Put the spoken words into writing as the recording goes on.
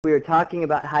we were talking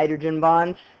about hydrogen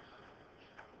bonds.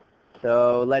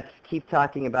 So let's keep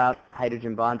talking about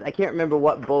hydrogen bonds. I can't remember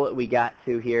what bullet we got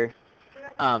to here.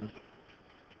 To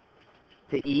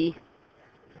E.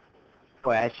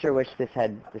 Boy, I sure wish this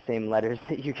had the same letters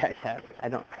that you guys have. I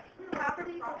don't.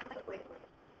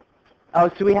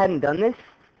 Oh, so we hadn't done this?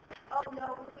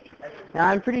 Now,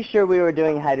 I'm pretty sure we were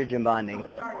doing hydrogen bonding.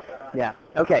 Yeah,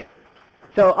 okay.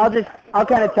 So I'll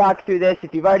kind of talk through this.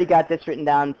 If you've already got this written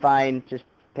down, fine. Just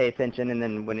pay attention, and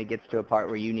then when it gets to a part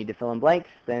where you need to fill in blanks,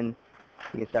 then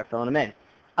you can start filling them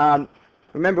in.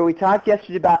 Remember, we talked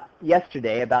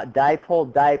yesterday about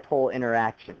dipole-dipole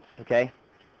interactions, okay?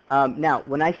 Now,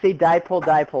 when I say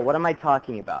dipole-dipole, what am I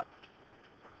talking about?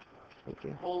 Thank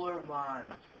you. Polar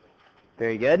bonds.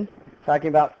 Very good. Talking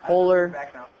about polar...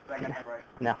 Back now. Back up right.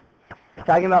 No.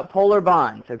 Talking about polar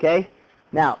bonds, okay?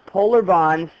 Now, polar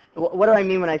bonds, what do I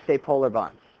mean when I say polar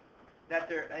bonds? That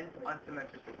they're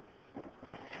unsymmetrical.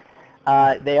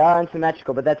 They are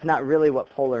unsymmetrical, but that's not really what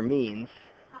polar means.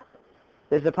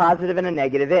 There's a positive and a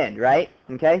negative end, right?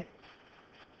 Okay?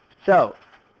 So,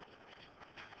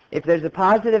 if there's a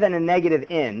positive and a negative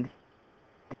end,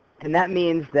 and that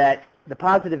means that the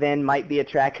positive end might be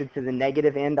attracted to the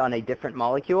negative end on a different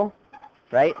molecule,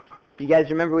 right? If you guys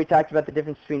remember, we talked about the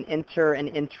difference between inter and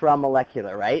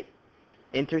intramolecular, right?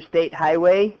 Interstate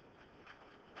highway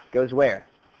goes where?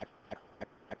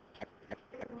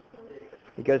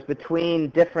 It goes between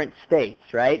different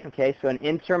states, right? Okay, so an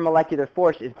intermolecular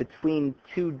force is between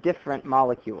two different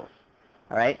molecules,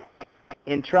 all right?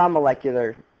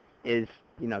 Intramolecular is,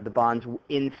 the bonds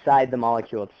inside the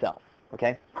molecule itself,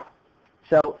 okay?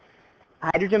 So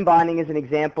hydrogen bonding is an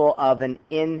example of an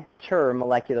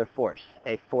intermolecular force,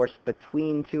 a force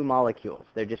between two molecules.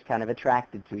 They're just kind of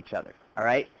attracted to each other, all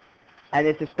right? And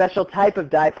it's a special type of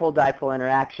dipole-dipole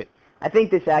interaction. I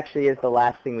think this actually is the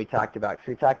last thing we talked about. So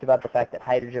we talked about the fact that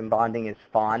hydrogen bonding is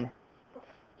FON.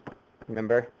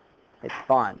 Remember? It's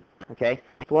FON, okay?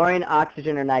 Fluorine,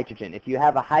 oxygen, or nitrogen. If you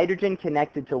have a hydrogen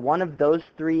connected to one of those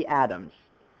three atoms,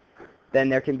 then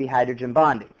there can be hydrogen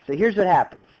bonding. So here's what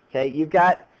happens, okay? You've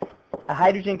got a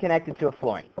hydrogen connected to a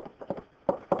fluorine.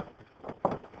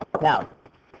 Now,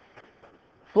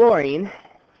 fluorine,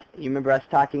 you remember us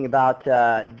talking about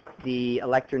the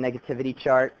electronegativity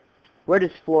chart? Where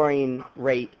does fluorine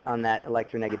rate on that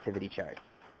electronegativity chart?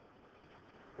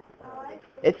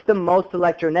 It's the most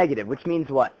electronegative, which means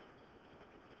what?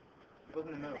 It goes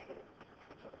in the middle.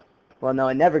 Well, no,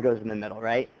 it never goes in the middle,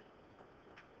 right?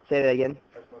 Say that again.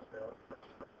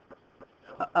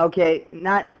 Okay,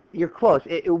 you're close.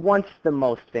 It wants the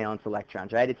most valence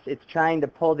electrons, right? It's trying to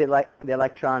pull the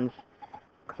electrons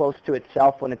close to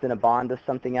itself when it's in a bond with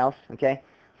something else, okay?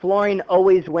 Fluorine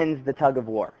always wins the tug of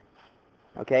war.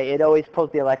 Okay, it always pulls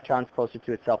the electrons closer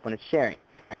to itself when it's sharing.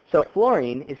 So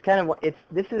fluorine is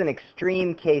this is an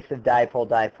extreme case of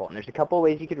dipole-dipole. And there's a couple of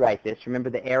ways you could write this. Remember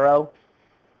the arrow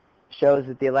shows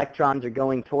that the electrons are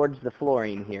going towards the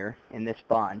fluorine here in this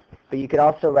bond. But you could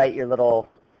also write your little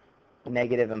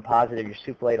negative and positive, your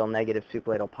suplatal negative,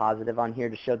 suplatal positive on here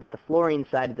to show that the fluorine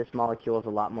side of this molecule is a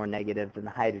lot more negative than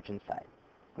the hydrogen side.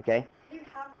 Okay?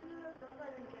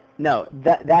 No,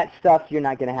 that stuff you're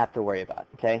not going to have to worry about,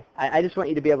 okay? I just want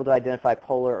you to be able to identify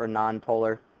polar or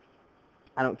non-polar.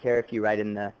 I don't care if you write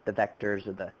in the vectors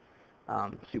or the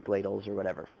suplatals or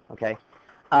whatever, okay?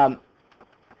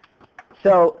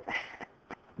 So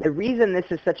the reason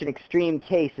this is such an extreme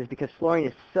case is because fluorine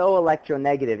is so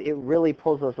electronegative, it really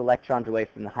pulls those electrons away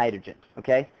from the hydrogen,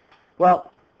 okay?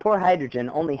 Well, poor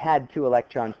hydrogen only had 2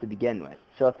 electrons to begin with.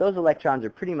 So if those electrons are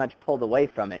pretty much pulled away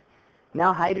from it,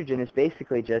 now hydrogen is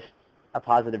basically just a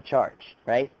positive charge,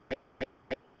 right?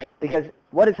 Because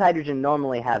what does hydrogen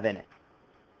normally have in it?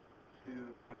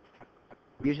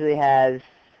 Usually has,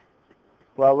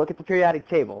 well, look at the periodic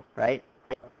table, right?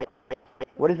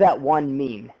 What does that 1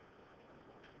 mean?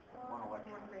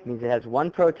 It means it has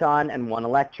 1 proton and 1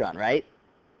 electron, right?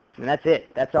 And that's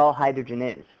it. That's all hydrogen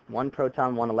is. 1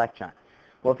 proton, 1 electron.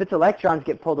 Well, if its electrons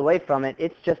get pulled away from it,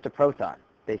 it's just a proton,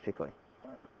 basically.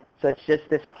 So it's just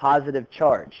this positive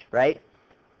charge, right?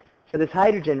 So this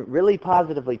hydrogen, really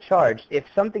positively charged, if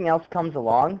something else comes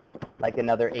along, like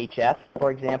another HF, for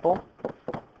example,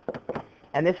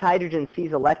 and this hydrogen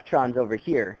sees electrons over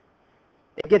here,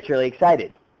 it gets really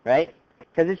excited, right?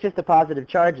 Because it's just a positive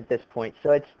charge at this point,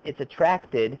 so it's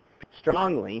attracted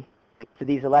strongly to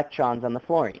these electrons on the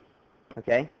fluorine,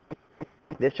 okay?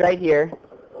 This right here,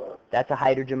 that's a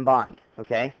hydrogen bond,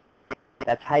 okay?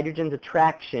 That's hydrogen's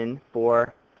attraction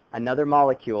for another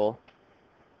molecule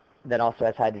that also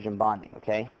has hydrogen bonding,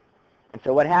 okay? And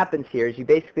so what happens here is you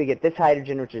basically get this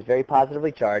hydrogen, which is very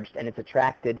positively charged, and it's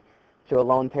attracted to a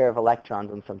lone pair of electrons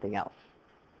on something else.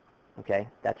 Okay,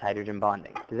 that's hydrogen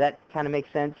bonding. Does that kind of make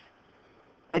sense?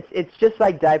 It's just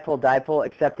like dipole-dipole,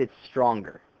 except it's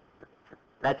stronger.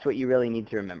 That's what you really need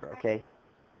to remember, okay?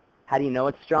 How do you know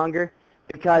it's stronger?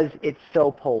 Because it's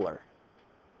so polar,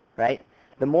 right?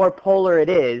 The more polar it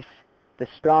is, the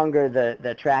stronger the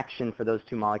attraction for those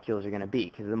two molecules are going to be,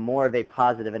 because the more of a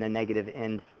positive and a negative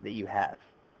end that you have,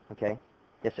 okay?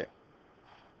 Yes, sir?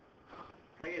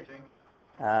 Can I get a drink?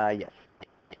 Yes.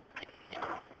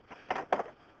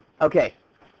 Okay,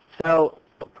 so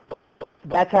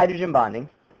that's hydrogen bonding,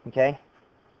 okay?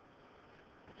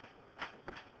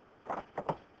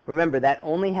 Remember, that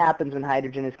only happens when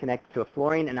hydrogen is connected to a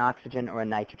fluorine, an oxygen, or a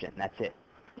nitrogen. That's it.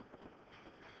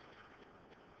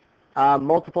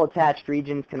 Multiple attached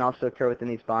regions can also occur within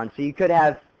these bonds. So you could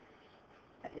have,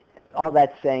 all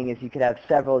that's saying is you could have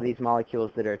several of these molecules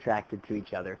that are attracted to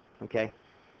each other, okay?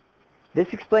 This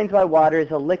explains why water is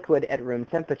a liquid at room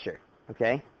temperature,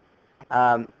 okay?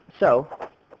 So,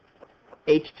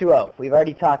 H2O, we've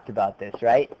already talked about this,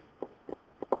 right?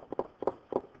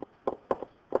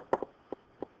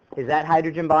 Is that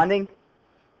hydrogen bonding?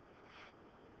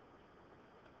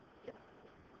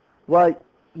 Well,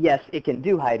 yes, it can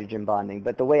do hydrogen bonding,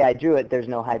 but the way I drew it, there's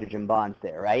no hydrogen bonds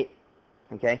there, right?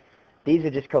 Okay? These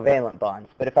are just covalent bonds.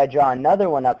 But if I draw another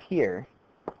one up here,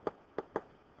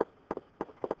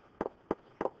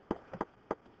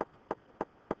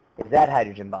 is that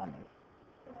hydrogen bonding?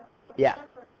 Yeah.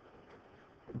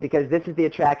 Because this is the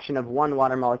attraction of one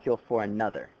water molecule for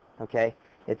another, okay?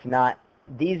 It's not,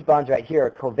 these bonds right here are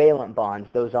covalent bonds.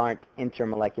 Those aren't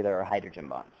intermolecular or hydrogen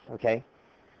bonds, okay?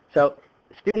 So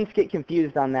students get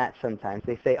confused on that sometimes.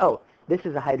 They say, oh, this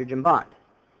is a hydrogen bond.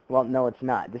 Well, no, it's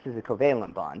not. This is a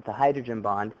covalent bond. The hydrogen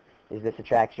bond is this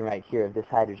attraction right here of this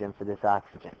hydrogen for this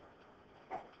oxygen.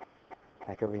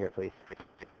 Back over here, please.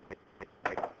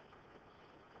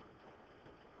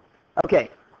 Okay.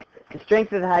 The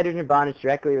strength of the hydrogen bond is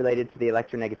directly related to the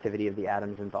electronegativity of the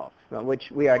atoms involved,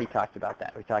 which we already talked about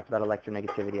that. We talked about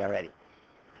electronegativity already.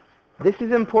 This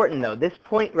is important, though. This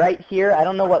point right here, I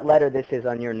don't know what letter this is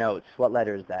on your notes. What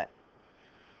letter is that?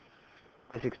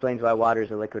 This explains why water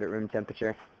is a liquid at room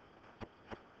temperature.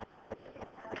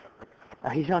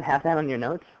 Oh, you don't have that on your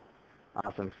notes?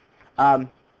 Awesome.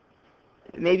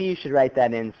 Maybe you should write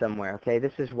that in somewhere, okay?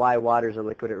 This is why water is a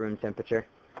liquid at room temperature.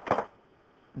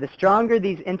 The stronger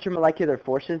these intermolecular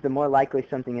forces, the more likely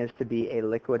something is to be a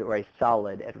liquid or a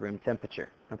solid at room temperature,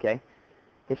 okay?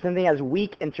 If something has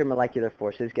weak intermolecular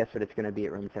forces, guess what it's going to be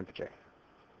at room temperature?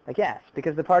 A gas,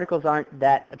 because the particles aren't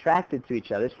that attracted to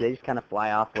each other, so they just kind of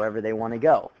fly off wherever they want to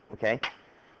go, okay?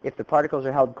 If the particles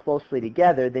are held closely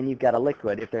together, then you've got a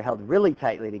liquid. If they're held really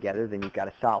tightly together, then you've got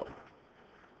a solid,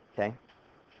 okay?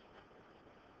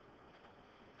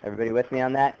 Everybody with me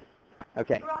on that?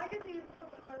 Okay.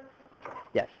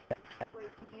 Yes.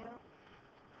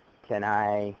 Can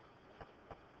I?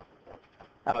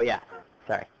 Oh, yeah.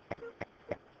 Sorry.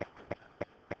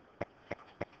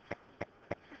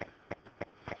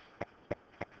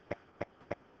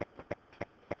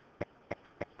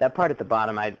 That part at the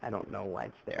bottom, I don't know why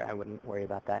it's there. I wouldn't worry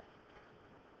about that.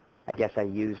 I guess I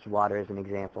used water as an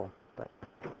example, but.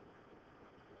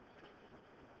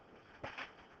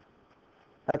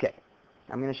 Okay.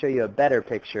 I'm going to show you a better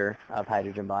picture of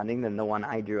hydrogen bonding than the one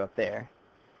I drew up there.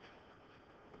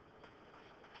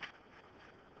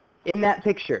 In that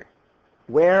picture,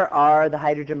 where are the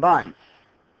hydrogen bonds?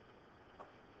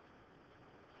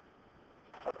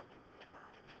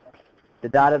 The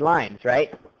dotted lines,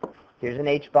 right? Here's an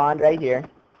H bond right here.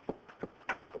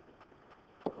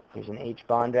 Here's an H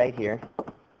bond right here.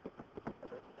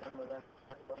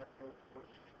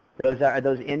 Are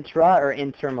those intra or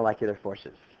intermolecular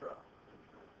forces?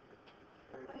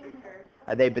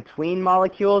 Are they between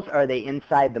molecules or are they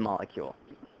inside the molecule?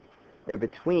 They're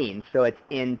between, so it's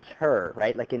inter,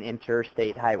 right? Like an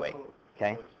interstate highway,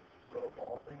 okay?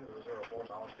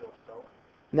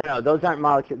 No, those aren't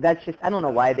molecules. That's just, I don't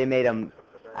know why they made them,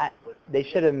 they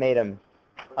should have made them,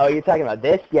 oh, you're talking about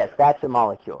this? Yes, that's a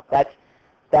molecule.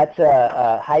 That's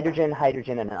a hydrogen,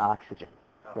 and an oxygen,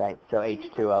 right? So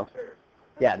H2O.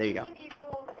 Yeah, there you go.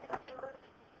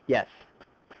 Yes.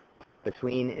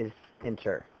 Between is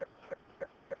inter.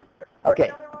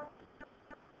 Okay.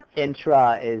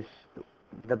 Intra is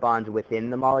the bonds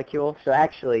within the molecule. So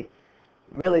actually,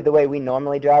 really the way we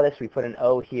normally draw this, we put an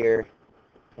O here,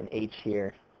 an H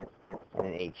here, and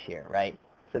an H here, right?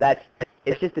 So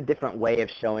it's just a different way of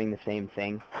showing the same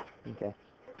thing. Okay.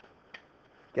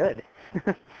 Good.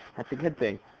 That's a good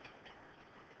thing.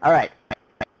 All right.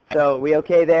 So we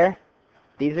okay there?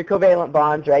 These are covalent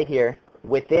bonds right here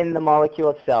within the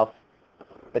molecule itself.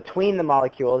 Between the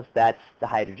molecules, that's the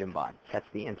hydrogen bond. That's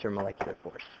the intermolecular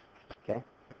force.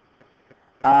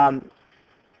 Okay.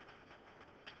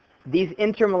 These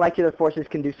intermolecular forces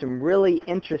can do some really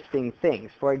interesting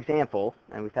things. For example,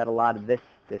 and we've had a lot of this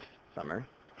this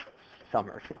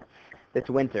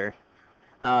winter,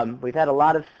 we've had a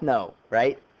lot of snow,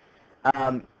 right?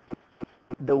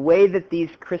 The way that these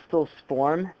crystals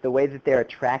form, the way that they're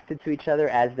attracted to each other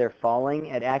as they're falling,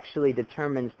 it actually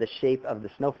determines the shape of the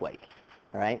snowflake,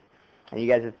 all right? And you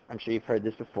guys have, I'm sure you've heard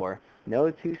this before. No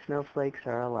two snowflakes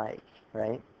are alike,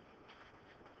 right?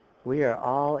 We are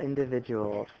all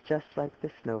individuals, just like the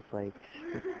snowflakes.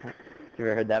 You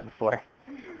ever heard that before?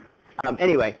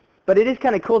 Anyway, but it is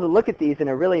kind of cool to look at these in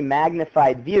a really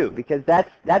magnified view, because that's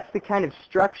the kind of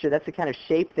structure, that's the kind of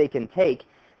shape they can take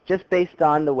just based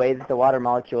on the way that the water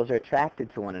molecules are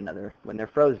attracted to one another when they're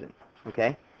frozen,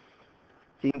 okay?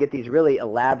 So you can get these really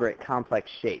elaborate, complex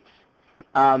shapes.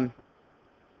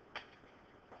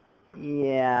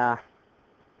 Yeah.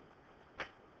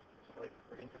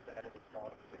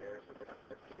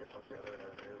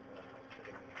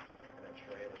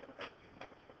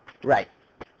 Right.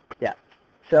 Yeah.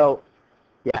 So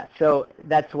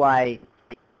that's why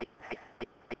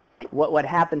what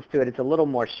happens to it, it's a little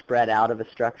more spread out of a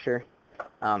structure.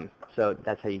 So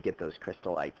that's how you get those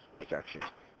crystal-like structures.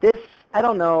 This, I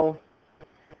don't know.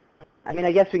 I mean,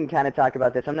 I guess we can kind of talk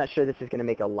about this. I'm not sure this is going to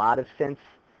make a lot of sense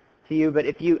to you, but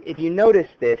if you notice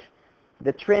this,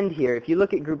 the trend here, if you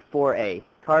look at group 4A,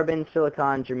 carbon,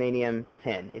 silicon, germanium,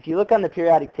 tin. If you look on the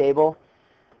periodic table,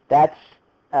 that's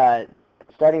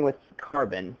starting with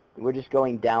carbon. We're just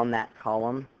going down that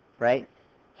column, right?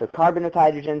 So carbon with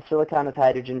hydrogen, silicon with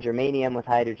hydrogen, germanium with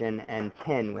hydrogen, and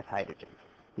tin with hydrogen.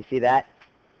 You see that?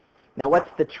 Now what's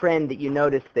the trend that you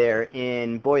notice there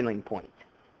in boiling point?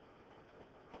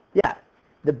 Yeah,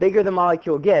 the bigger the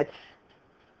molecule gets,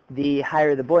 the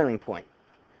higher the boiling point,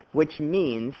 which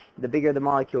means the bigger the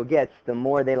molecule gets, the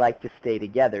more they like to stay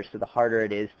together, so the harder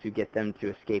it is to get them to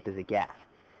escape as a gas.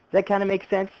 Does that kind of make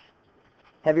sense?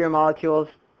 Heavier molecules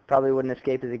probably wouldn't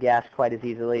escape as a gas quite as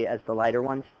easily as the lighter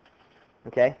ones.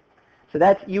 Okay? So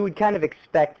that's, you would kind of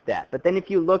expect that. But then if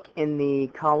you look in the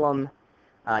column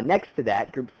next to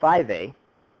that, group 5A,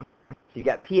 so you've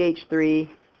got PH3,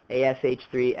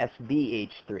 ASH3,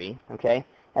 SBH3, okay?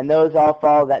 And those all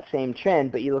follow that same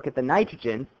trend, but you look at the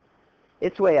nitrogen,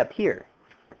 it's way up here.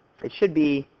 It should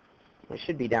be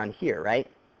down here, right?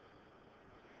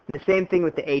 The same thing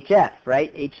with the HF,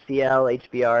 right? HCl,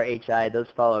 HBr, HI, those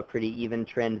follow a pretty even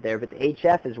trend there, but the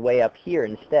HF is way up here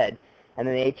instead, and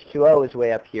then the H2O is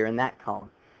way up here in that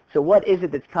column. So what is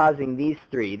it that's causing these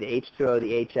three, the H2O,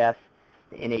 the HF,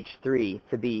 the NH3,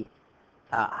 to be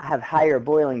have higher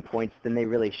boiling points than they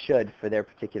really should for their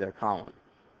particular column?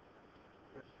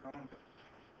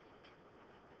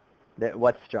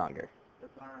 What's stronger?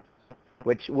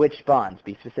 Which bonds?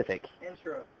 Be specific.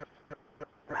 Intro.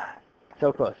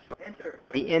 So close. Enter.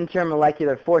 The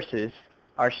intermolecular forces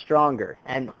are stronger,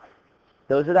 and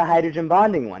those are the hydrogen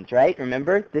bonding ones, right?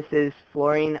 Remember, this is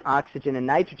fluorine, oxygen, and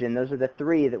nitrogen. Those are the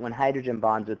three that when hydrogen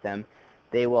bonds with them,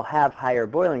 they will have higher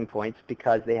boiling points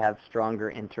because they have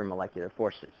stronger intermolecular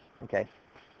forces, okay?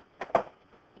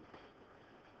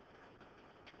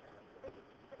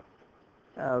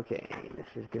 Okay, this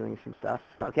is doing some stuff.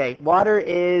 Okay, water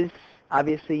is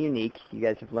obviously unique. You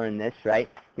guys have learned this, right?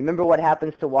 Remember what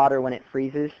happens to water when it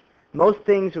freezes? Most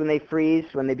things when they freeze,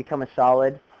 when they become a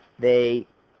solid, they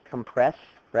compress,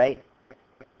 right?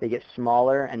 They get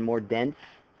smaller and more dense.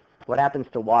 What happens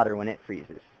to water when it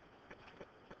freezes?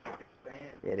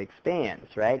 It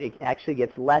expands, right? It actually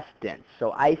gets less dense.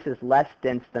 So ice is less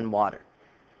dense than water.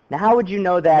 Now how would you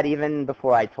know that even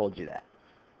before I told you that?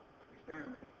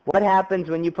 What happens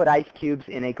when you put ice cubes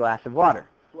in a glass of water?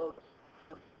 Floats.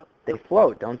 They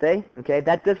float, don't they? Okay,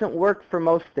 that doesn't work for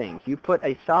most things. You put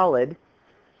a solid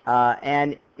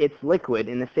and it's liquid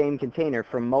in the same container.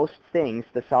 For most things,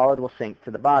 the solid will sink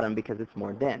to the bottom because it's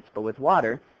more dense. But with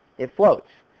water, it floats.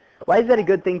 Why is that a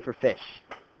good thing for fish?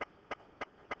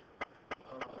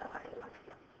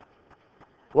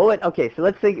 Well, okay, so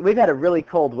let's think, we've had a really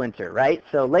cold winter, right?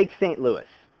 So Lake St. Louis,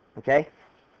 okay?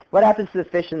 What happens to the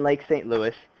fish in Lake St.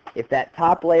 Louis if that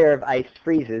top layer of ice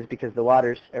freezes because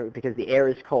because the air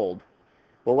is cold?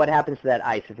 Well, what happens to that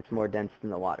ice if it's more dense than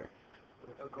the water?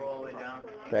 It'll go all the way down.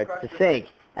 Starts to sink.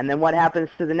 And then what happens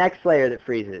to the next layer that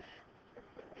freezes?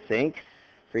 Sinks,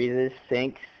 freezes,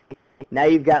 sinks. Now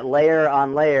you've got layer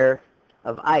on layer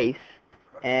of ice,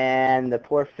 and the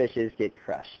poor fishes get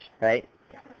crushed, right?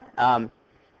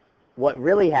 What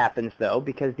really happens, though,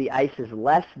 because the ice is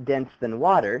less dense than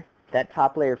water, that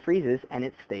top layer freezes and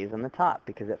it stays on the top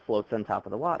because it floats on top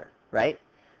of the water, right?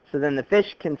 So then the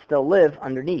fish can still live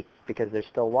underneath because there's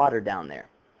still water down there.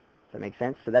 Does that make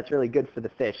sense? So that's really good for the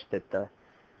fish that the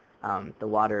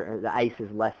water, or the ice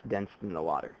is less dense than the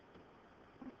water.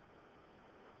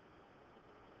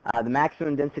 The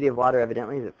maximum density of water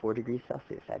evidently is at 4 degrees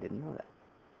Celsius. I didn't know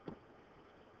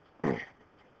that.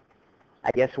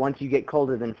 I guess once you get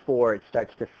colder than 4, it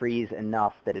starts to freeze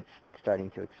enough that it's starting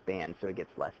to expand, so it gets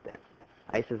less dense.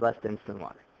 Ice is less dense than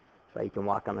water, so you can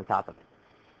walk on the top of it.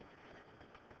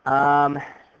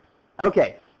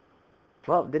 Okay.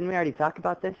 Well, didn't we already talk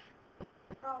about this?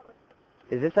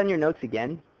 Is this on your notes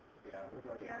again?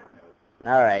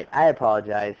 All right. I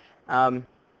apologize. I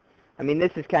mean,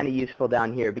 this is kind of useful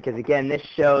down here because, again, this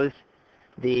shows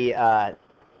the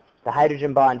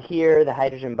hydrogen bond here, the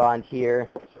hydrogen bond here,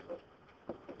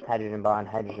 hydrogen bond,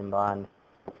 hydrogen bond.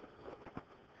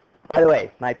 By the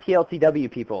way, my PLTW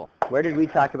people, where did we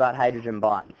talk about hydrogen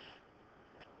bonds?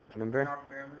 Remember?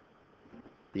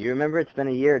 Do you remember? It's been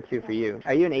a year or two for you.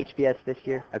 Are you in HBS this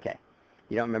year? Okay.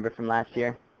 You don't remember from last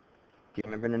year? Do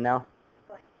you remember to know?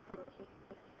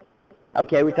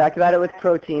 Okay, we talked about it with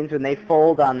proteins when they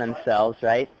fold on themselves,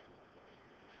 right?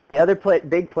 The other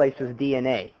big place was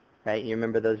DNA, right? You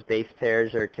remember those base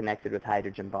pairs are connected with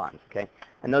hydrogen bonds, okay?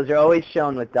 And those are always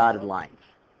shown with dotted lines,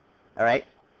 all right?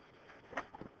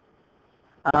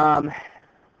 I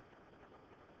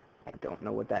don't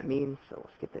know what that means, so we'll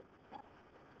skip it.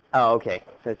 Oh, okay.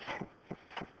 So it's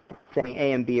saying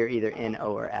A and B are either N,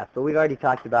 O, or F. But we've already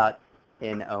talked about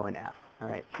N, O, and F. All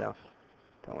right, so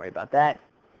don't worry about that.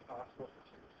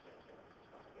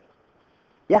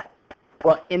 Yeah.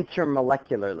 Well,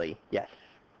 intermolecularly, yes.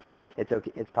 It's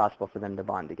okay. It's possible for them to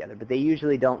bond together, but they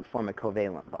usually don't form a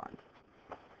covalent bond.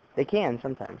 They can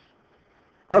sometimes.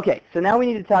 Okay, so now we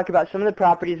need to talk about some of the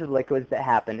properties of liquids that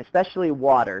happen, especially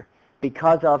water,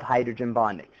 because of hydrogen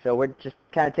bonding. So we're just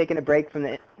kind of taking a break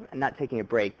from not taking a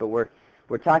break, but we're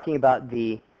talking about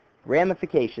the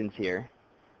ramifications here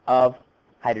of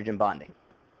hydrogen bonding.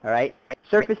 All right?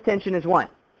 Surface tension is one.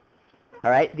 All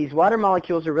right? These water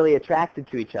molecules are really attracted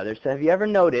to each other. So have you ever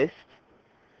noticed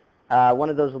one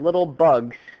of those little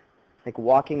bugs like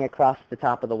walking across the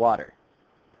top of the water?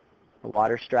 A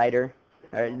water strider?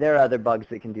 There are other bugs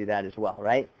that can do that as well,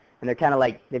 right? And they're kind of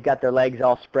like, they've got their legs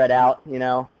all spread out, you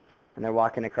know, and they're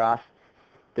walking across.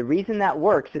 The reason that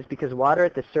works is because water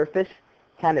at the surface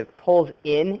kind of pulls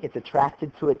in, it's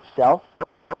attracted to itself,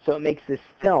 so it makes this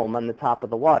film on the top of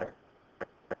the water,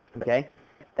 okay?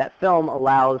 That film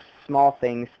allows small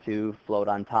things to float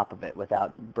on top of it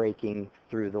without breaking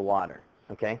through the water,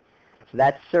 okay? So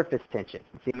that's surface tension.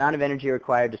 It's the amount of energy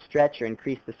required to stretch or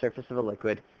increase the surface of a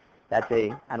liquid. I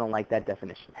don't like that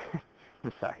definition.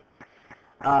 I'm sorry.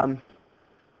 I'm going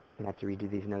to have to redo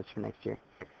these notes for next year.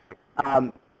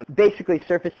 Basically,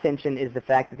 surface tension is the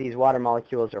fact that these water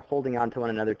molecules are holding on to one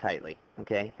another tightly,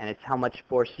 okay? And it's how much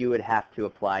force you would have to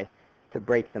apply to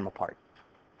break them apart,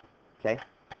 okay?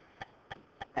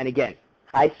 And again,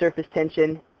 high surface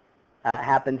tension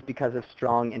happens because of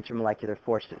strong intermolecular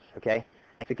forces, okay?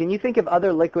 So can you think of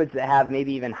other liquids that have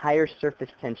maybe even higher surface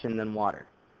tension than water?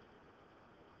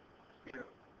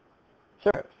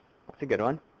 Syrup. That's a good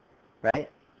one, right?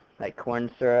 Like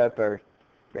corn syrup or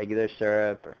regular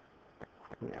syrup or,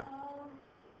 you know,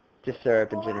 just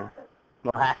syrup in general.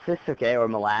 Molasses, okay, or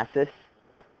molasses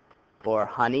or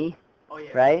honey,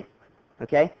 right?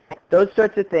 Okay? Those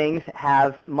sorts of things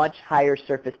have much higher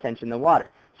surface tension than water.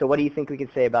 So what do you think we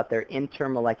could say about their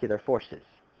intermolecular forces?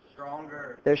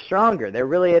 Stronger. They're stronger. They're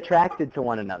really attracted to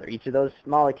one another. Each of those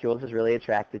molecules is really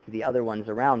attracted to the other ones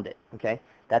around it, okay?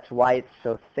 That's why it's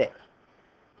so thick.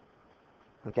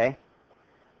 Okay?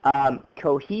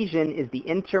 Cohesion is the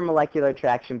intermolecular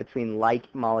attraction between like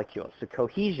molecules. So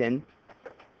cohesion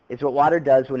is what water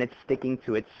does when it's sticking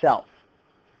to itself.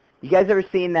 You guys ever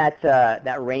seen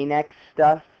that Rain-X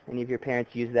stuff? Any of your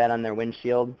parents use that on their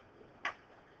windshield?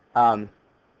 Are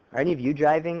any of you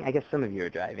driving? I guess some of you are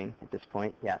driving at this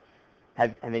point. Yeah.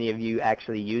 Have any of you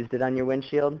actually used it on your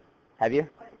windshield? Have you?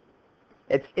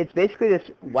 It's basically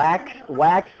this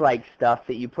wax-like stuff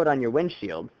that you put on your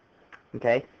windshield.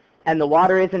 Okay? And the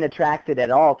water isn't attracted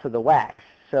at all to the wax.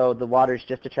 So the water is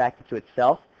just attracted to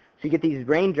itself. So you get these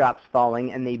raindrops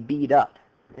falling and they bead up.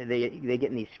 They get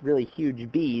in these really huge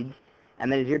beads.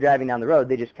 And then as you're driving down the road,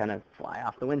 they just kind of fly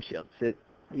off the windshield. So,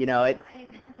 you know,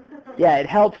 it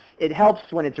helps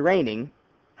when it's raining.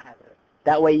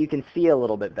 That way you can see a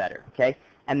little bit better, okay?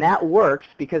 And that works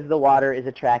because the water is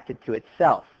attracted to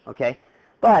itself, okay?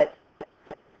 But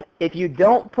if you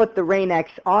don't put the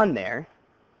Rain-X on there,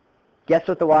 guess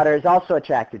what the water is also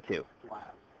attracted to?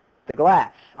 The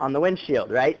glass on the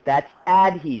windshield, right? That's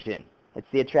adhesion. It's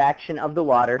the attraction of the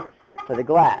water to the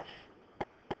glass.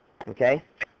 Okay?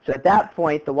 So at that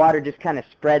point, the water just kind of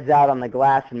spreads out on the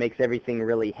glass and makes everything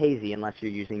really hazy unless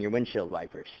you're using your windshield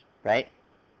wipers, right?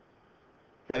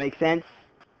 Does that make sense?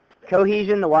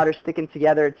 Cohesion, the water's sticking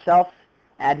together itself.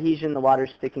 Adhesion, the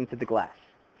water's sticking to the glass.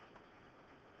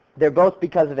 They're both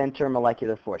because of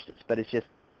intermolecular forces, but it's just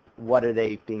what are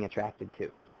they being attracted to?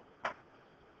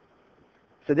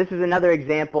 So this is another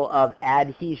example of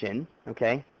adhesion,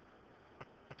 okay?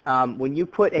 When you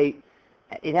put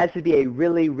it has to be a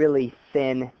really, really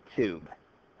thin tube.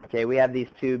 Okay, we have these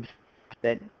tubes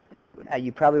that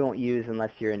you probably won't use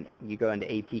unless you go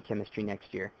into AP chemistry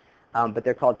next year. But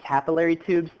they're called capillary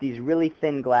tubes, these really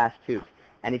thin glass tubes.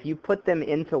 And if you put them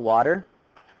into water,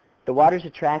 the water's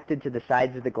attracted to the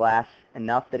sides of the glass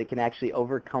enough that it can actually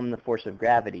overcome the force of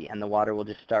gravity, and the water will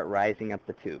just start rising up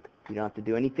the tube. You don't have to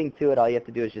do anything to it. All you have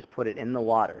to do is just put it in the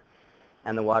water,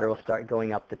 and the water will start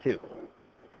going up the tube.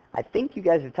 I think you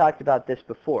guys have talked about this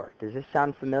before. Does this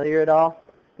sound familiar at all?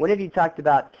 When have you talked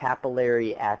about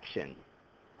capillary action?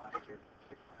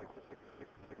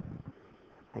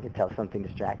 I can tell something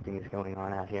distracting is going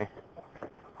on out here.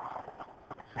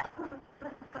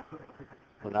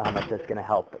 I don't know how much that's going to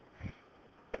help.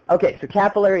 Okay, so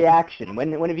capillary action.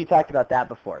 When have you talked about that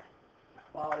before?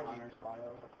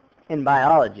 In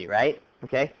biology, right?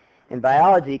 Okay. In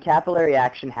biology, capillary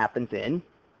action happens in...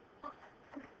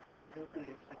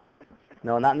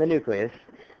 No, not in the nucleus.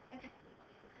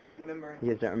 You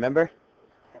guys don't remember?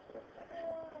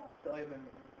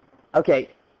 Okay.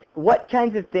 What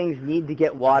kinds of things need to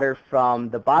get water from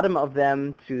the bottom of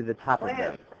them to the top of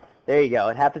them? There you go.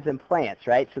 It happens in plants,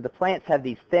 right? So the plants have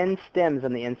these thin stems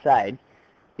on the inside,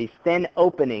 these thin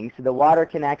openings, so the water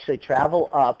can actually travel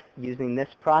up using this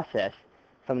process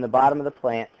from the bottom of the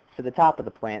plant to the top of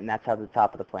the plant, and that's how the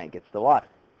top of the plant gets the water.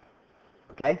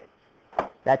 Okay?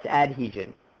 That's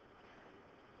adhesion.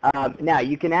 Now,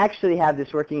 you can actually have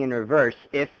this working in reverse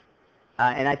if,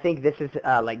 and I think this is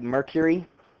like mercury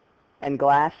and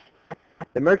glass.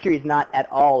 The mercury is not at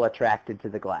all attracted to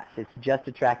the glass. It's just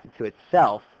attracted to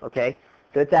itself, okay?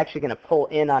 So it's actually going to pull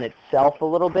in on itself a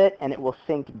little bit, and it will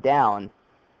sink down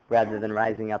rather than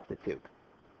rising up the tube.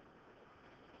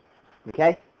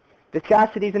 Okay?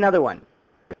 Viscosity is another one.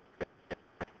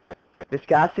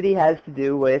 Viscosity has to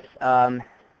do with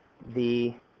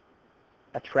the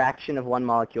attraction of one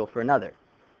molecule for another.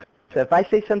 So if I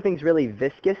say something's really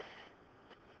viscous,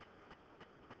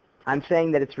 I'm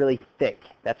saying that it's really thick.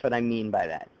 That's what I mean by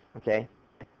that, okay?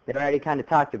 They've already kind of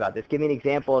talked about this. Give me an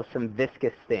example of some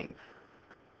viscous things.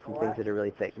 Some things that are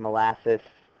really thick. Molasses,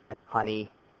 honey,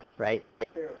 right?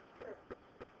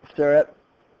 Syrup.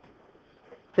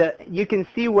 So you can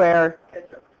see where,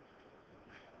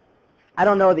 I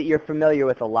don't know that you're familiar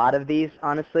with a lot of these,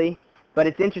 honestly, but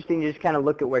it's interesting to just kind of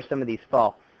look at where some of these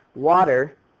fall.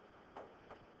 Water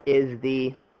is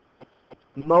the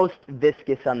most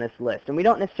viscous on this list. And we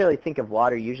don't necessarily think of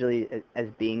water usually as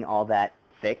being all that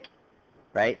thick,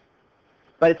 right?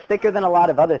 But it's thicker than a lot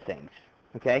of other things,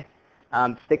 okay?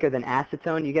 It's thicker than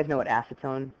acetone. You guys know what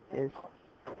acetone is?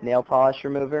 Nail polish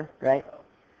remover, right?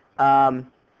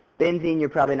 Benzene you're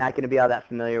probably not going to be all that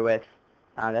familiar with.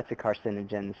 That's a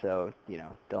carcinogen, so, you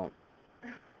know,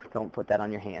 don't put that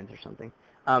on your hands or something.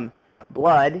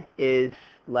 Blood is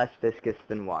less viscous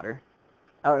than water.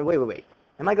 Oh, wait.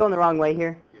 Am I going the wrong way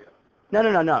here?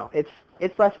 Yeah. No.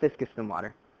 It's less viscous than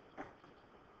water.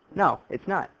 No, it's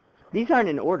not. These aren't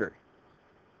in order.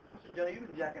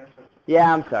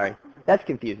 Yeah, I'm sorry. That's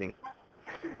confusing.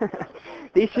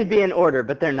 These should be in order,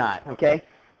 but they're not, okay?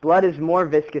 Blood is more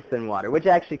viscous than water, which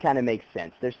actually kind of makes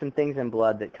sense. There's some things in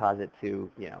blood that cause it to,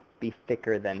 you know, be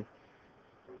thicker than...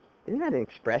 Isn't that an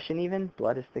expression even?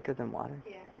 Blood is thicker than water?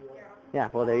 Yeah. Yeah,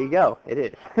 well, there you go. It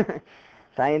is.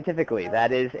 Scientifically,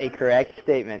 that is a correct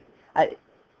statement. Does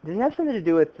it have something to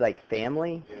do with, like,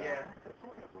 family? Yeah.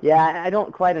 Yeah, I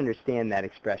don't quite understand that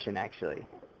expression, actually.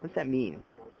 What's that mean?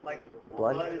 Like,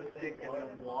 blood is thicker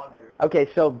than water. Okay,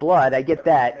 so blood, I get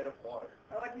that.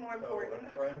 Like more important.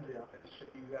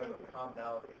 You have a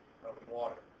commonality of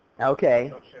water.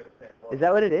 Okay. Is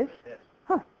that what it is?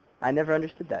 Huh. I never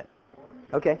understood that.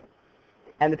 Okay.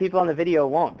 And the people on the video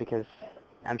won't, because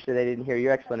I'm sure they didn't hear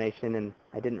your explanation and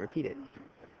I didn't repeat it.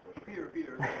 Repeat.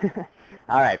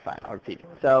 All right, fine. I'll repeat it.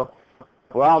 So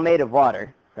we're all made of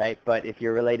water, right? But if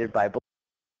you're related by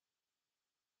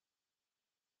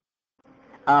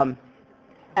blood.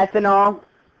 Ethanol,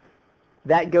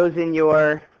 that goes in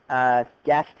your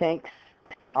gas tanks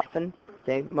often.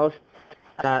 Okay, most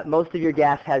of your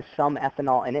gas has some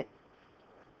ethanol in it,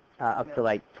 up to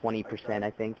like 20%, I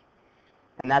think.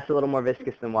 And that's a little more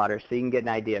viscous than water, so you can get an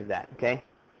idea of that, okay?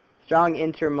 Strong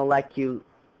intermolecular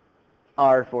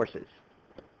forces.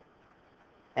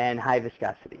 and high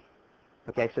viscosity.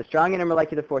 Okay, so strong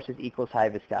intermolecular forces equals high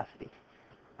viscosity.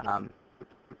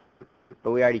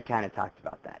 But we already kind of talked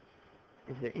about that.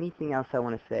 Is there anything else I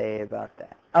want to say about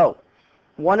that? Oh,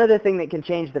 one other thing that can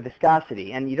change the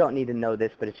viscosity, and you don't need to know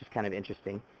this, but it's just kind of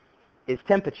interesting, is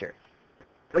temperature.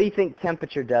 What do you think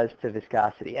temperature does to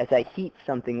viscosity? As I heat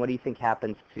something, what do you think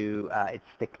happens to its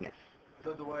thickness? It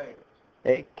goes away.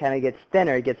 It kind of gets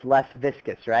thinner, it gets less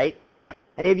viscous, right?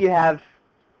 Any of you have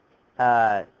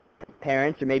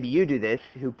parents, or maybe you do this,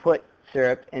 who put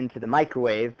syrup into the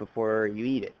microwave before you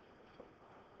eat it?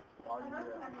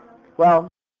 Well,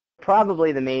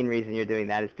 probably the main reason you're doing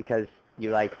that is because you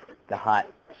like the hot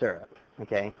syrup,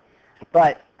 okay?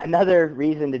 But another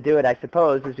reason to do it, I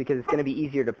suppose, is because it's going to be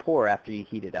easier to pour after you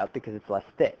heat it up because it's less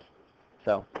thick.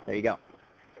 So, there you go.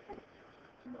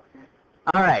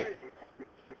 All right.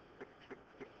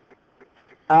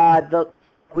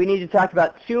 We need to talk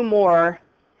about two more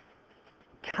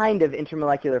kind of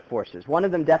intermolecular forces. One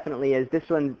of them definitely is, this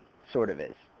one sort of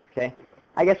is, okay?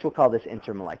 I guess we'll call this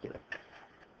intermolecular.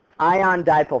 Ion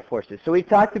dipole forces. So we've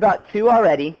talked about two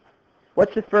already.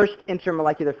 What's the first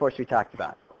intermolecular force we talked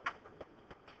about?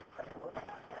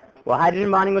 Well, hydrogen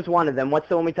bonding was one of them. What's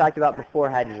the one we talked about before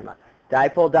hydrogen bonding?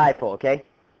 Dipole, okay?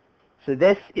 So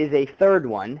this is a third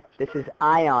one. This is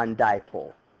ion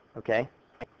dipole, okay?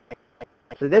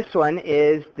 So this one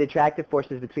is the attractive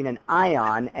forces between an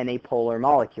ion and a polar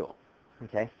molecule,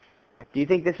 okay? Do you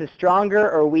think this is stronger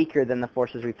or weaker than the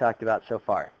forces we've talked about so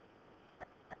far?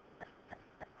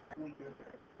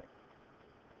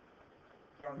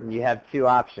 You have two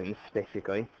options,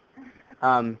 basically.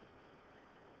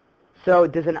 So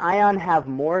does an ion have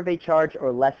more of a charge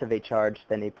or less of a charge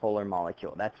than a polar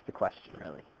molecule? That's the question,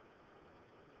 really.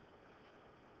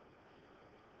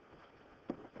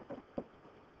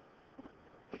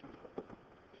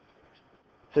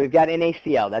 So we've got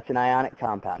NaCl, that's an ionic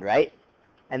compound, right?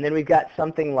 And then we've got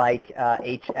something like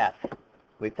HF.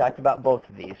 We've talked about both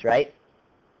of these, right?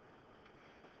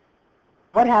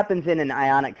 What happens in an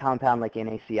ionic compound like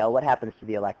NaCl? What happens to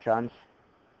the electrons?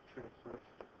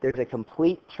 There's a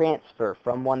complete transfer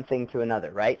from one thing to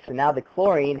another, right? So now the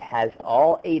chlorine has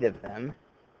all 8 of them,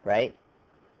 right?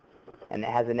 And it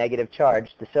has a negative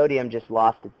charge. The sodium just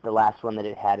lost the last one that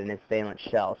it had in its valence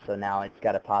shell, so now it's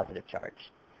got a positive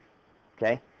charge.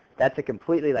 Okay? That's a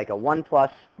completely like a 1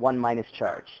 plus, 1 minus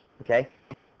charge. Okay?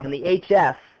 And the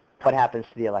HF, what happens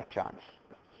to the electrons?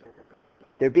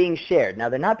 They're being shared. Now,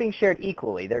 they're not being shared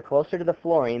equally. They're closer to the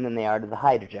fluorine than they are to the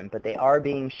hydrogen, but they are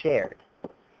being shared.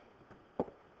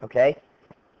 Okay?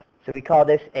 So we call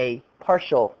this a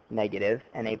partial negative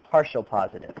and a partial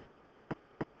positive.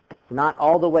 It's not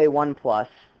all the way 1 plus,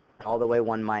 all the way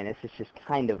 1 minus. It's just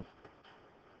kind of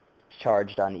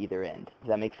charged on either end. Does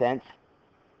that make sense?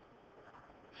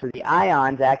 So the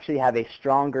ions actually have a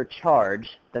stronger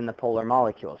charge than the polar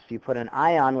molecules. So you put an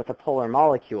ion with a polar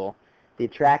molecule, the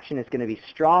attraction is going to be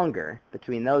stronger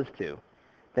between those two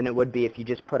than it would be if you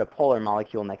just put a polar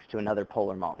molecule next to another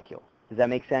polar molecule. Does that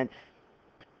make sense?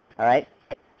 All right?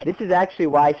 This is actually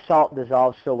why salt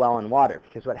dissolves so well in water,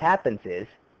 because what happens is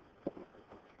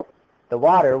the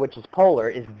water, which is polar,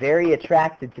 is very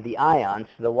attracted to the ions,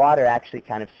 so the water actually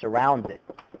kind of surrounds it.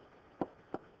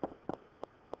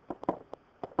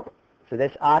 So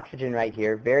this oxygen right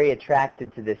here, very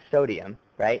attracted to this sodium,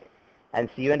 right? And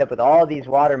so you end up with all these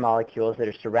water molecules that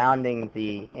are surrounding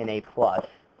the Na+,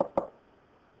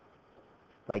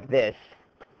 like this.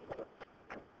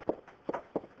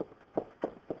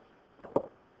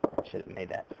 I should have made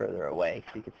that further away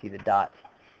so you could see the dots.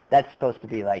 That's supposed to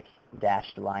be like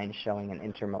dashed lines showing an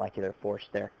intermolecular force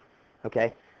there.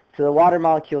 Okay? So the water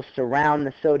molecules surround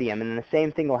the sodium, and then the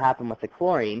same thing will happen with the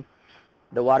chlorine.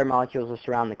 The water molecules will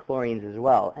surround the chlorines as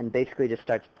well, and basically just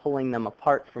starts pulling them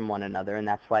apart from one another, and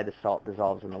that's why the salt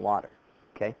dissolves in the water.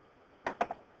 Okay?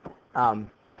 I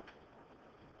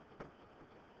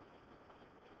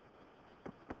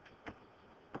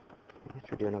guess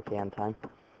we're doing okay on time.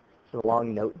 It's a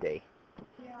long note day.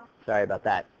 Yeah. Sorry about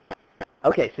that.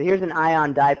 Okay, so here's an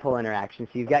ion dipole interaction.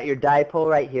 So you've got your dipole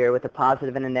right here with a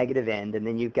positive and a negative end, and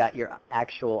then you've got your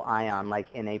actual ion like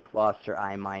Na plus or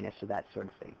I minus or that sort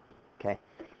of thing. Okay?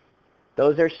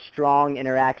 Those are strong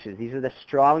interactions. These are the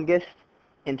strongest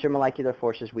intermolecular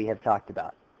forces we have talked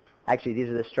about. Actually, these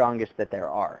are the strongest that there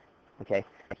are. Okay?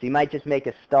 So you might just make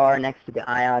a star next to the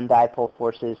ion dipole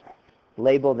forces,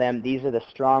 label them. These are the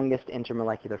strongest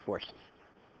intermolecular forces.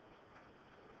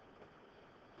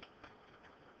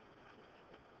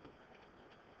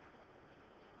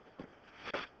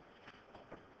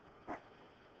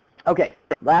 Okay,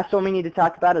 last one we need to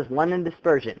talk about is London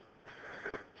dispersion.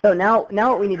 So now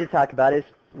what we need to talk about is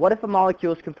what if a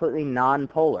molecule is completely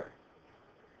nonpolar?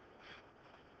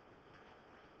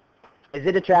 Is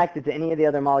it attracted to any of the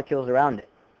other molecules around it?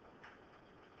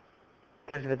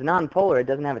 Because if it's nonpolar, it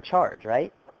doesn't have a charge,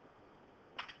 right?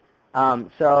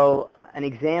 So an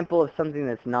example of something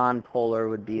that's nonpolar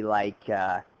would be like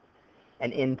an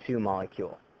N2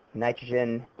 molecule,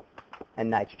 nitrogen and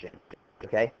nitrogen,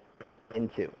 okay?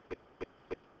 N2,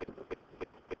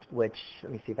 which,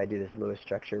 let me see if I do this Lewis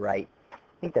structure right. I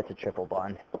think that's a triple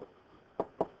bond.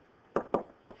 2,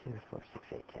 4, 6,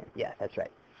 8, 10. Yeah, that's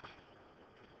right.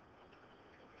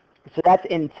 So that's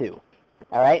N2,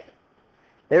 all right?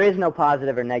 There is no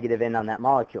positive or negative end on that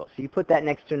molecule. So you put that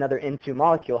next to another N2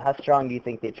 molecule, how strong do you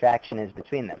think the attraction is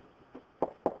between them?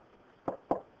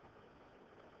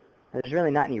 There's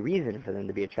really not any reason for them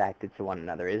to be attracted to one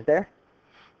another, is there?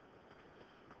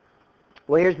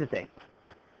 Well, here's the thing.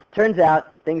 Turns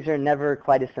out things are never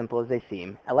quite as simple as they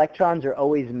seem. Electrons are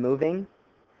always moving,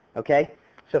 okay?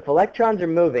 So if electrons are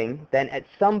moving, then at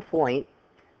some point,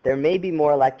 there may be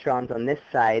more electrons on this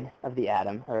side of the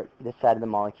atom, or this side of the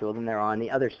molecule, than there are on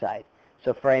the other side.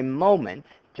 So for a moment,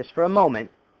 just for a moment,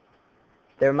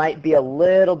 there might be a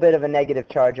little bit of a negative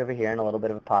charge over here and a little bit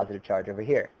of a positive charge over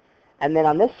here. And then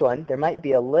on this one, there might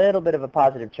be a little bit of a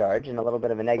positive charge and a little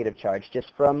bit of a negative charge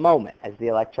just for a moment as the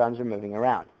electrons are moving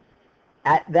around.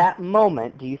 At that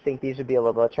moment, do you think these would be a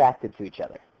little attracted to each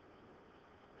other?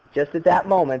 Just at that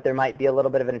moment, there might be a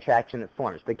little bit of an attraction that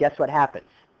forms. But guess what happens?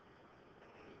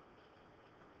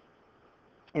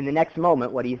 In the next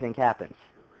moment, what do you think happens?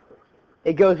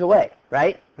 It goes away,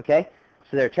 right? Okay?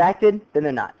 So they're attracted, then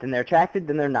they're not. Then they're attracted,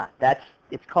 then they're not.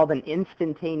 It's called an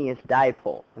instantaneous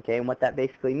dipole. Okay? And what that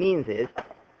basically means is,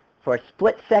 for a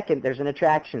split second, there's an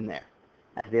attraction there,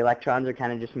 as the electrons are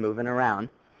kind of just moving around,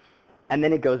 and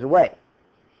then it goes away.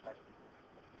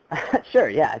 Sure,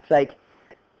 yeah. It's like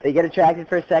they get attracted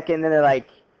for a second, and then they're like,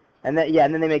 and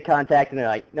then they make contact, and they're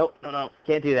like, nope, no,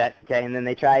 can't do that. Okay? And then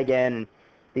they try again, and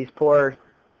these poor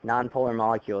nonpolar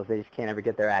molecules, they just can't ever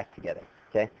get their act together,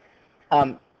 okay?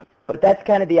 But that's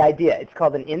kind of the idea. It's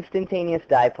called an instantaneous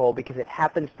dipole because it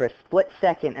happens for a split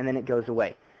second and then it goes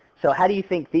away. So how do you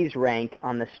think these rank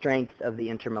on the strength of the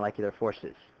intermolecular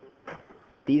forces?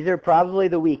 These are probably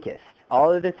the weakest.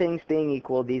 All other things being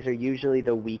equal, these are usually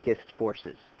the weakest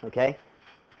forces, okay?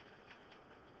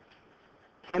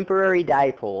 Temporary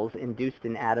dipoles induced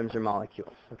in atoms or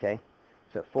molecules, okay?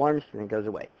 So it forms, then it goes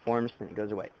away. Forms, then it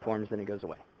goes away. Forms, then it goes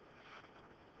away.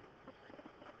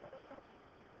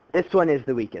 This one is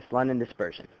the weakest, London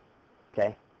dispersion.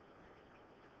 Okay?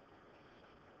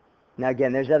 Now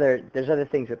again, there's other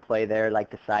things at play there, like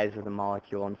the size of the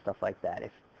molecule and stuff like that.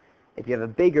 If you have a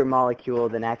bigger molecule,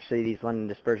 then actually these London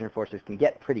dispersion forces can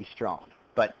get pretty strong.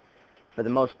 But for the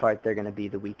most part, they're going to be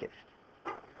the weakest.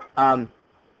 So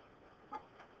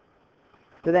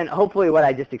then hopefully what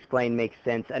I just explained makes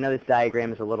sense. I know this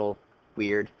diagram is a little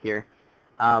weird here.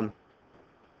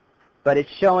 But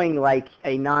it's showing like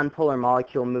a nonpolar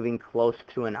molecule moving close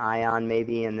to an ion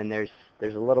maybe, and then there's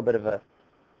a little bit of a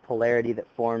polarity that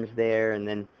forms there, and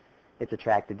then it's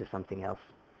attracted to something else.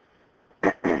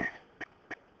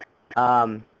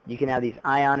 You can have these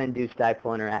ion-induced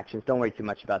dipole interactions. Don't worry too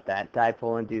much about that.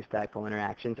 Dipole-induced dipole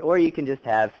interactions. Or you can just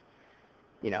have,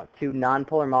 two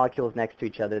nonpolar molecules next to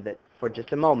each other that for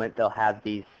just a moment they'll have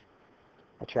these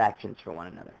attractions for one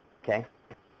another. Okay?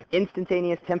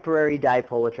 Instantaneous temporary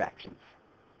dipole attractions.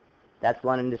 That's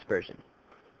London dispersion.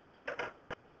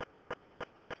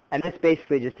 And this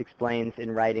basically just explains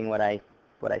in writing what I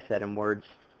said in words.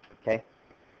 Okay?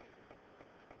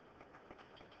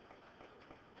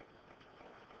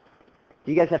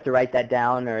 Do you guys have to write that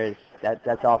down, or is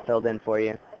that's all filled in for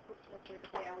you?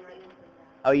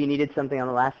 Oh, you needed something on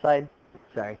the last slide?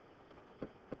 Sorry.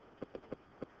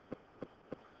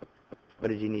 What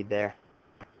did you need there?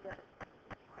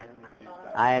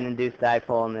 Ion-induced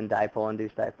dipole and then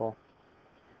dipole-induced dipole.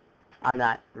 I'm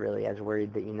not really as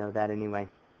worried that you know that anyway.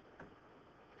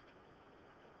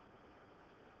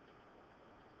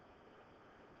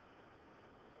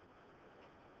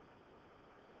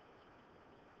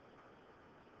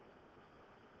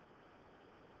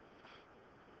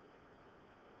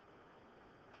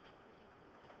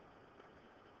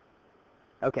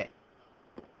 Okay.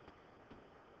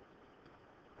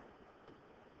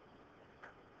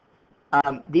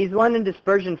 These London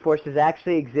dispersion forces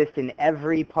actually exist in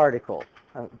every particle,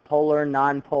 polar,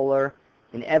 nonpolar,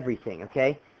 in everything,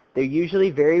 okay? They're usually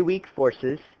very weak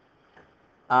forces.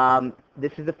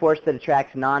 This is the force that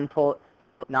attracts nonpolar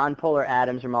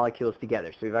atoms or molecules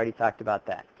together, so we've already talked about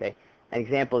that, okay? An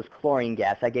example is chlorine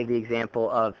gas. I gave the example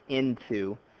of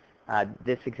N2.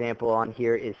 This example on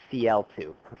here is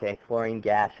Cl2. Okay, chlorine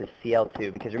gas is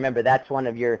Cl2 because remember that's one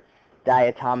of your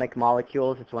diatomic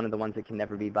molecules. It's one of the ones that can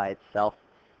never be by itself.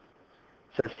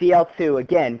 So Cl2,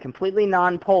 again, completely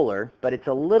nonpolar, but it's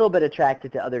a little bit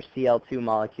attracted to other Cl2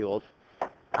 molecules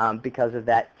because of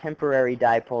that temporary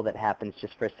dipole that happens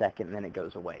just for a second and then it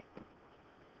goes away.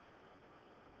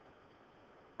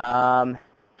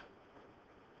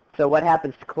 So what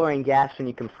happens to chlorine gas when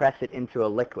you compress it into a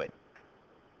liquid?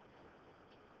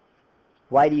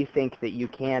 Why do you think that you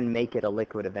can make it a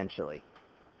liquid eventually?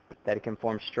 That it can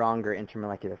form stronger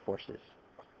intermolecular forces?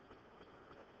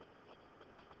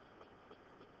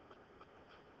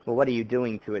 Well, what are you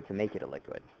doing to it to make it a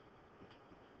liquid?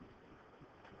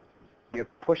 You're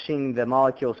pushing the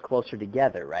molecules closer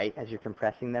together, right, as you're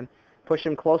compressing them. Push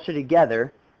them closer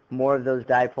together, more of those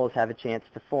dipoles have a chance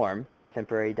to form,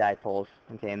 temporary dipoles,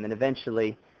 okay, and then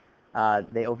eventually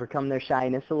they overcome their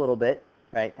shyness a little bit,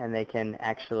 right, and they can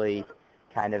actually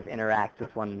kind of interact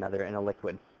with one another in a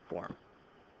liquid form.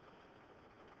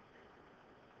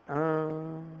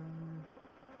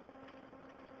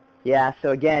 Yeah, so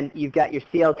again, you've got your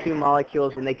Cl2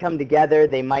 molecules. When they come together,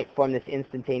 they might form this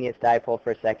instantaneous dipole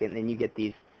for a second, and then you get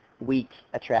these weak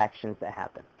attractions that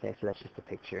happen. Okay, so that's just a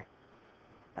picture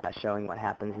showing what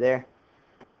happens there.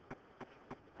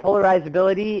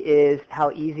 Polarizability is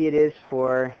how easy it is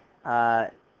for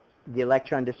the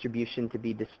electron distribution to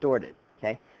be distorted.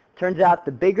 Okay, turns out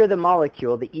the bigger the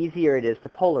molecule, the easier it is to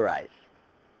polarize.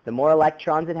 The more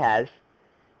electrons it has,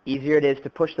 easier it is to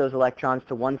push those electrons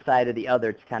to one side or the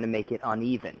other to kind of make it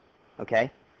uneven,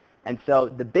 okay? And so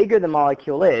the bigger the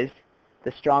molecule is,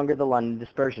 the stronger the London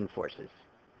dispersion forces.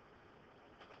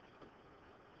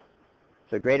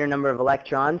 So greater number of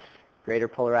electrons, greater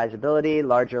polarizability,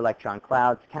 larger electron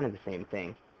clouds, kind of the same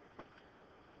thing.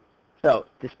 So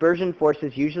dispersion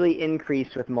forces usually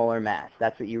increase with molar mass.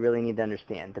 That's what you really need to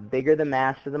understand. The bigger the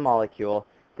mass of the molecule,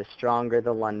 the stronger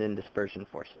the London dispersion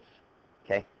forces,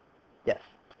 okay? Yes?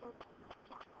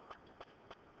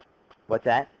 What's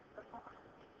that?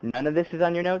 None of this is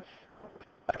on your notes?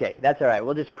 Okay, that's all right.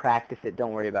 We'll just practice it.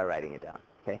 Don't worry about writing it down.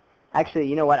 Okay. Actually,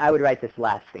 you know what? I would write this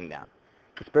last thing down.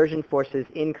 Dispersion forces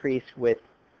increase with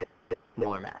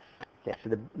molar mass. Okay,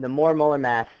 so the more molar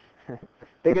mass,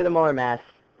 bigger the molar mass,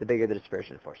 the bigger the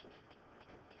dispersion forces.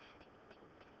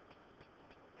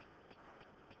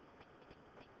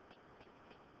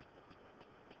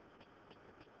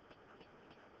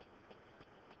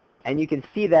 And you can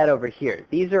see that over here.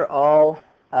 These are all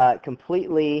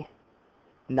completely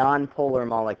nonpolar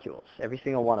molecules, every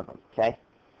single one of them, okay?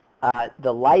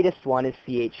 The lightest one is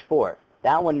CH4.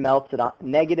 That one melts at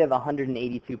negative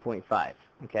 182.5,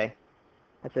 okay?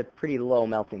 That's a pretty low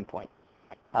melting point.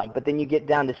 But then you get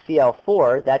down to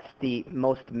Cl4, that's the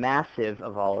most massive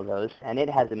of all of those, and it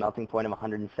has a melting point of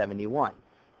 171.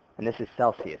 And this is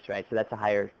Celsius, right? So that's a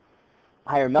higher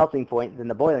melting point than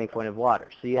the boiling point of water.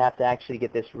 So you have to actually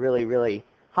get this really, really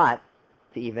hot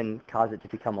to even cause it to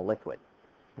become a liquid.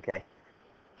 Okay.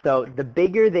 So the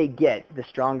bigger they get, the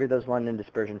stronger those London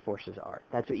dispersion forces are.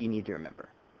 That's what you need to remember.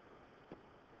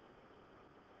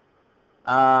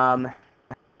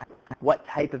 What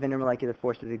type of intermolecular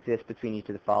forces exist between each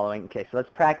of the following? Okay, so let's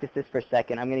practice this for a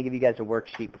second. I'm going to give you guys a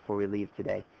worksheet before we leave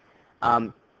today.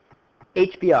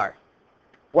 HBr.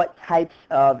 What types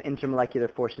of intermolecular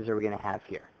forces are we going to have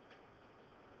here?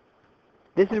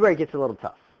 This is where it gets a little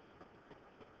tough.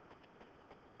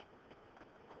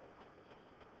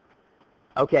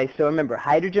 Okay, so remember,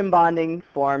 hydrogen bonding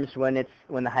forms when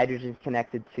the hydrogen is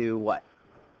connected to what?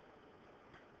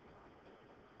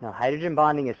 Now, hydrogen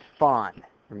bonding is FON,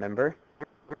 remember?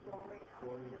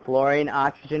 Fluorine,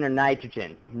 oxygen, or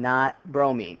nitrogen, not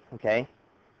bromine, okay?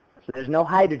 So there's no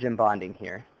hydrogen bonding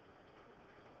here.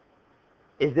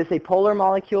 Is this a polar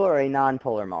molecule or a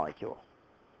nonpolar molecule?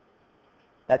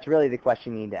 That's really the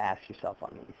question you need to ask yourself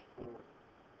on these.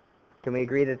 Can we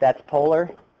agree that that's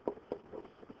polar?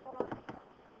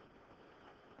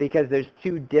 Because there's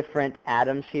two different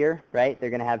atoms here, right? They're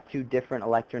going to have two different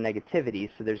electronegativities,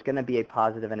 so there's going to be a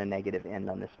positive and a negative end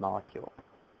on this molecule.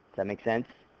 Does that make sense?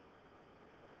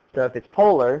 So if it's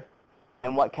polar,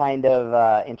 then what kind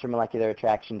of intermolecular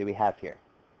attraction do we have here?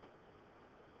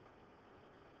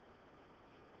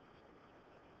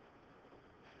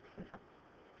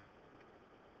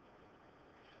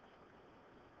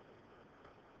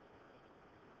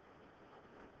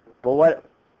 Well, what?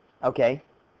 Okay,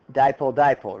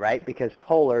 dipole-dipole, right? Because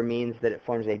polar means that it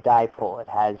forms a dipole. It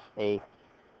has a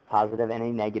positive and a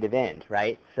negative end,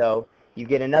 right? So you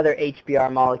get another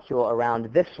HBr molecule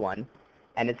around this one,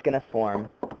 and it's going to form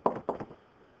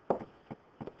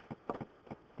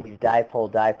these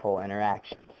dipole-dipole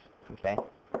interactions, okay?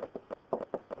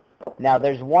 Now,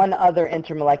 there's one other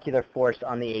intermolecular force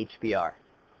on the HBr.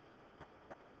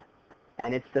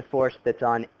 And it's the force that's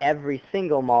on every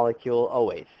single molecule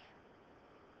always.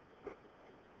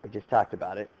 We just talked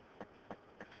about it.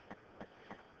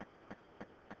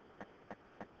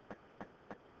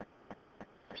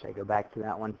 Should I go back to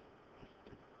that one?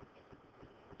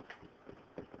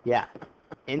 Yeah.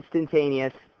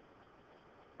 Instantaneous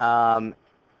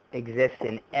exists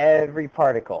in every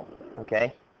particle,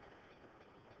 okay?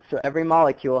 So every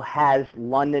molecule has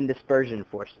London dispersion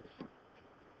forces.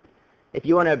 If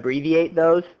you want to abbreviate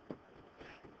those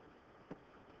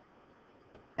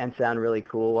and sound really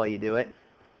cool while you do it,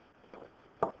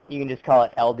 you can just call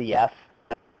it LDF.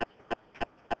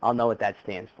 I'll know what that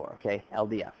stands for, okay?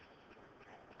 LDF.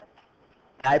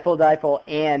 Dipole-dipole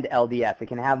and LDF. It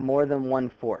can have more than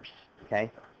one force, okay?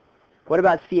 What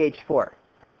about CH4?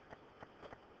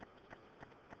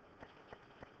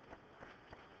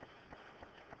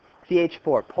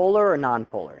 CH4, polar or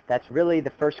nonpolar? That's really the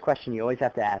first question you always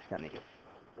have to ask on these.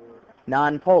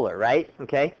 Nonpolar, right?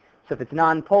 Okay? So if it's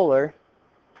nonpolar,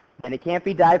 then it can't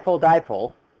be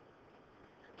dipole-dipole.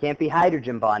 Can't be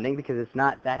hydrogen bonding because it's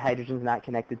not, that hydrogen's not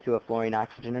connected to a fluorine,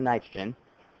 oxygen, or nitrogen.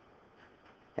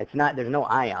 It's not, there's no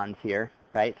ions here,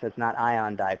 right? So it's not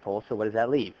ion dipole. So what does that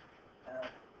leave?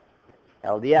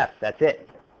 LDF, that's it.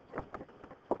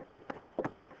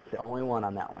 It's the only one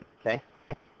on that one, okay?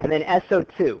 And then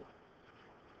SO2.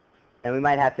 And we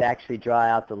might have to actually draw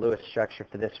out the Lewis structure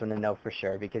for this one to know for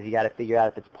sure, because you got to figure out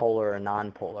if it's polar or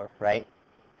nonpolar, right?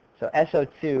 So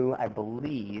SO2, I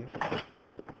believe,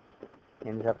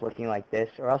 ends up looking like this,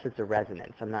 or else it's a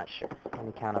resonance. I'm not sure. Let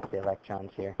me count up the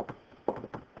electrons here.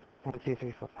 1, 2,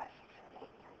 3, 4, 5,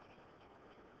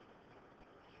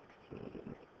 6, 7, 8, 9,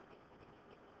 16.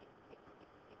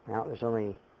 Now, there's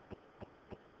only,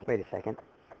 wait a second.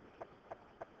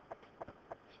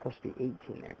 Supposed to be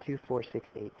 18 there. 2, 4, 6,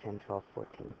 8, 10, 12,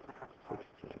 14,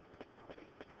 16.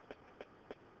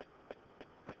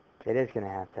 It is going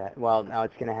to have to, well, no,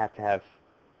 it's going to have,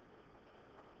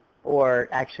 or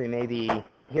actually maybe,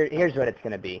 here's what it's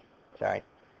going to be. Sorry.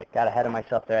 Got ahead of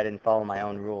myself there. I didn't follow my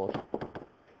own rules.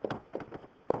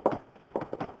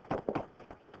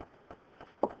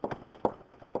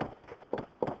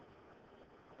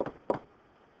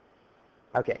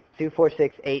 Okay, 2, 4,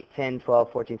 6, 8, 10,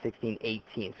 12, 14, 16,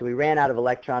 18. So we ran out of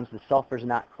electrons. The sulfur's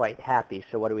not quite happy.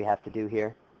 So what do we have to do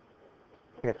here?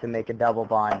 We have to make a double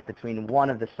bond between one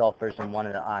of the sulfurs and one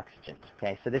of the oxygens.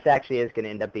 Okay, so this actually is going to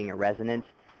end up being a resonance.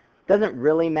 Doesn't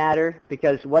really matter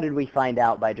because what did we find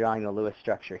out by drawing the Lewis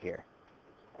structure here?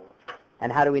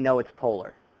 And how do we know it's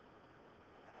polar?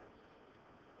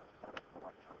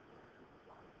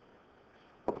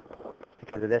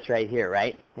 Because of this right here,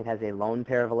 right? It has a lone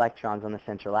pair of electrons on the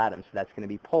central atom, so that's going to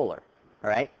be polar, all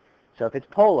right? So if it's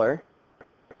polar,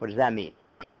 what does that mean?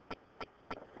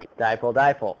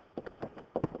 Dipole-dipole.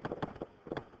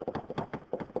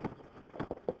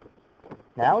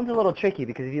 Now that one's a little tricky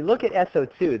because if you look at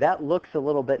SO2, that looks a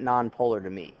little bit nonpolar to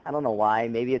me. I don't know why.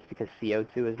 Maybe it's because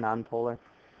CO2 is nonpolar.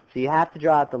 So you have to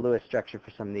draw out the Lewis structure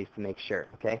for some of these to make sure,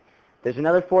 okay? There's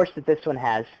another force that this one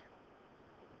has,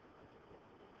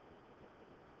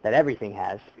 that everything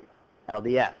has,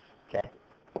 LDF, okay?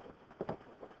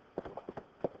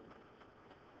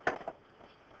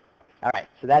 All right,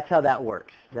 so that's how that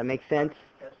works. Does that make sense?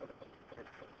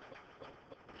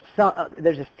 So,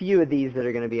 there's a few of these that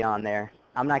are going to be on there.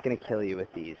 I'm not going to kill you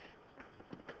with these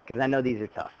because I know these are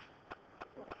tough.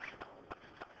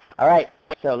 All right,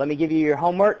 so let me give you your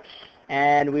homework,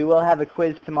 and we will have a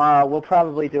quiz tomorrow. We'll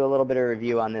probably do a little bit of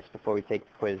review on this before we take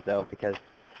the quiz, though, because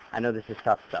I know this is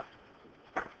tough stuff.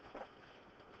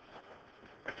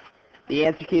 The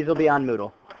answer keys will be on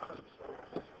Moodle.